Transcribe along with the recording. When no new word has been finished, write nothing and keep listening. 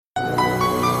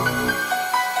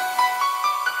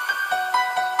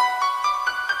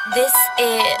This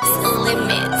is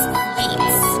Limit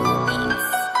Beats.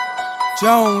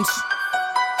 Jones,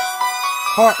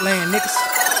 Heartland niggas.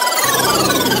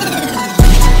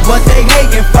 What they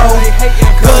hating for?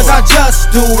 Cause I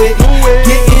just do it.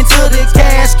 Get into the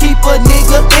cash, keep a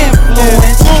nigga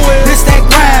influence. This that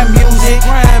grind music,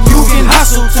 you can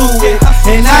hustle to it.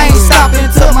 And I ain't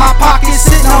stopping till my pocket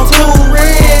sitting on 2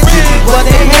 ribs. What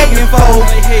they hating for?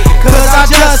 Cause I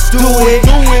just do it.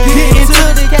 Get into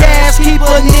the cash, keep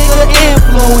a nigga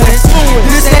influence.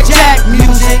 This that jack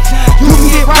music, you can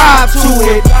get robbed to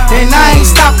it. And I ain't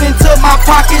stopping till my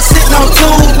pocket sitting on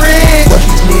 2 ribs. What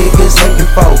these niggas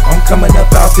hating for? I'm coming up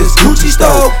out this Gucci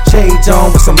store. Shades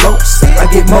on with some lopes. I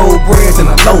get more bread than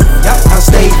a loaf. I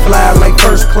stay fly like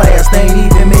first class. They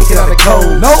ain't even make it out of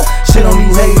cold. Nope. Shit on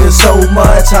these haters so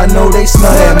much, I know they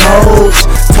smell that mold.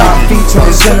 Top feature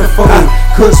on the centerfold.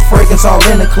 Kush fragrance all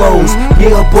in the clothes.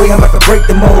 Yeah, boy, I'm about to break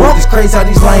the mold. It's crazy how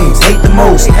these lames hate the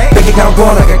most. Bank account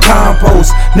going like a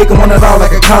compost. Nigga want it all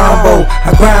like a combo.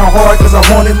 I grind hard cause I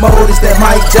want it more. It's that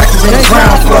Mike Jackson's in the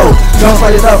ground flow. Jones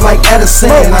light it up like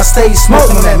Edison. I stay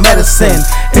smoking on that medicine.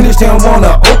 Industry don't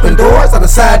wanna open doors. I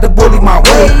decide to bully my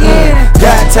way in.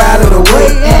 Got tired of the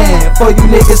way in. For you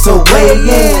niggas to weigh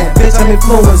in. Bitch, I'm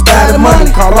influenced by the money.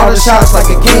 Call all the shots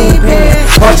like a kingpin.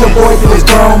 Watch your boy do his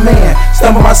grown man.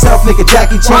 Stumble myself, nigga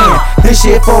Jackie Chan. This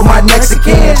shit for my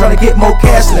Mexican. Tryna get more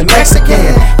cash than a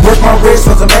Mexican. Work my wrist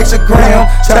for some extra gram.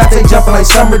 Try to take jumping like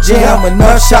summer jam.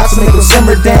 Enough shots to make them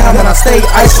simmer down. And I stay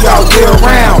icy all year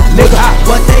round. Nigga,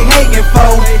 what they hating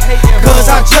for? Cause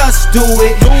I just do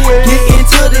it. Get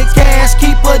into the cash,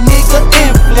 keep a nigga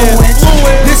influence.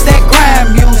 This that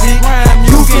grind music,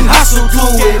 you can hustle to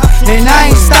it. And I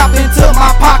ain't stopping till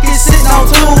my pocket sitting on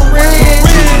 2 ribs.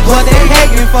 What they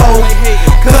hating for?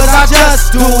 Cause I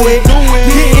just do it.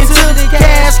 Get into the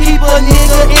cash, keep a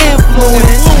nigga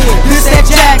influence. This that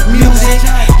jack music,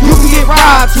 you can get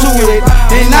robbed to it.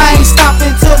 And I ain't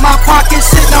stopping till my pocket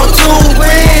sitting on 2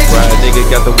 ribs. Right nigga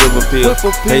got the whip appeal.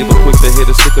 Paper quick to hit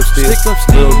a stick up steel.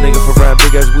 Little nigga for ride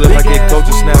big ass wheels. I get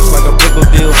culture snaps like a pickle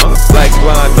deal. Black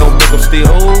blind, no nickel steel.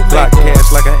 Block cash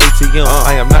like an ATM.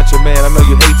 I am not your man, I know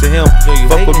you hate to him.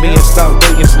 Fuck with me and stop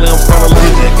waiting slim. Follow me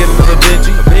and get another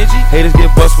Benji. Haters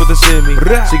get bust with the semi.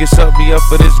 She can shut me up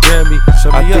for this Grammy.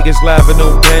 I think it's live and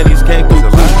no panties. Came through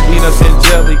peanuts and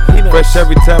jelly. Fresh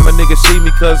every time a nigga see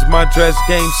me cause my dress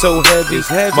game so heavy.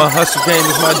 My hustle game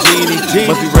is my genie.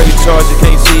 Must be ready to charge, you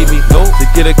can't see me. To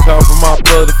get a call from my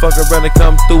plug, the fuck around and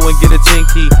come through and get a 10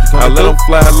 key. I let them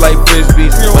fly like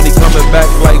frisbees. Money coming back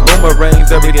like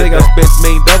boomerangs. Everything I spit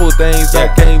mean double things.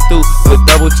 I came through with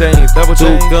double chains. 2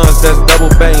 guns, that's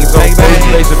double bangs. On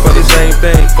population for the same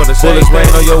thing. Bullets rain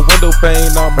on your window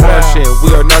pane. I'm Martian,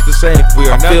 we are not the same.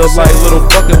 I feel like little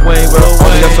fucking Wayne, but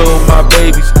only I sold my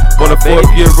babies. On the 4th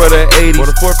year of the 80s.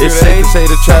 It's safe to say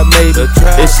the trap made it.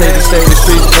 It's safe to say the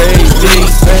streets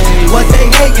paid. What they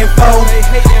hating for?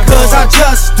 Cause I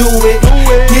just do it.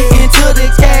 Get into the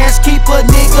cash, keep a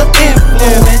nigga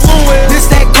influence. This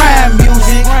that grind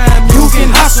music, you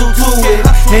can hustle to it.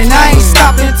 And I ain't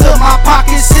stopping till my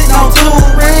pocket sitting on 2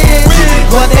 ribs.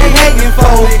 What they hating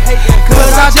for?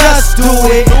 Cause I just do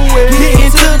it. Get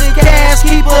into the cash,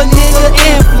 keep a nigga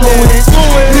influence.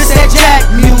 This that jack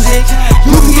music,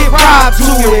 you can get robbed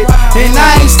to it. And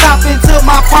I ain't stopping till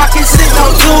my pocket sitting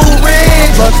on 2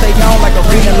 ribs. Bugs stay on like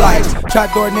arena lights.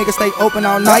 Trap door niggas stay open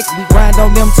all night. We grind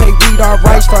on them, take weed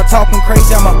alright. Start talking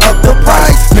crazy, I'ma up the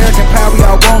price. American power, we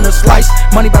all want a slice.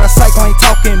 Money by the cycle, ain't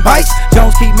talking bikes.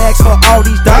 Jones keep max for all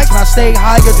these dikes. And I stay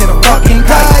higher than a fucking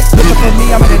kite. Looking for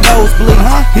me, I'm in the nosebleed.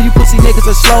 Hear you pussy niggas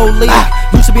are slowly.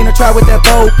 Used to be in a trap with that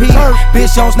Bo P.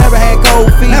 Bitch Jones never had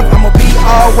cold feet. I'ma be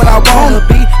all what I wanna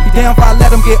be. Be damn if I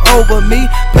let them get over me.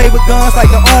 Play with guns like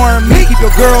the army. Keep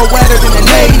your girl wetter than the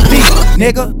Navy,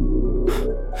 nigga.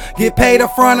 Get paid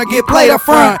up front or get played up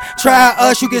front. Try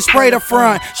us, you get sprayed up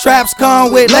front. Straps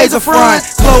come with laser front.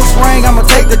 Close ring, I'ma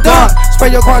take the dunk.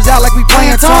 Spray your cars out like we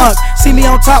playing tongue. See me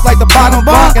on top like the bottom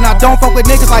bunk. And I don't fuck with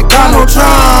niggas like Donald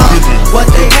Trump.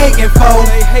 What they hating for?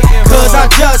 Cause I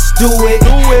just do it.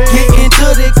 Get into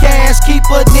the cash, keep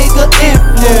a nigga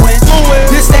influence.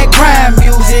 This that grind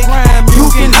music, you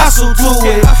can hustle to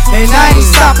it. And I ain't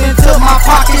stopping till my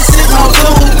pocket sitting on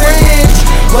 2 ribs.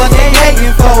 What they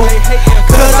hating for?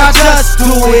 Cause I just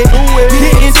do it.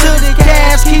 Get into the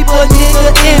cash, keep a nigga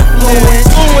influence.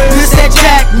 This that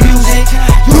jack music,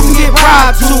 you can get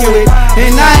robbed to it.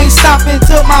 And I ain't stopping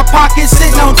till my pocket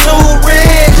sitting on 2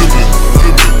 ribs.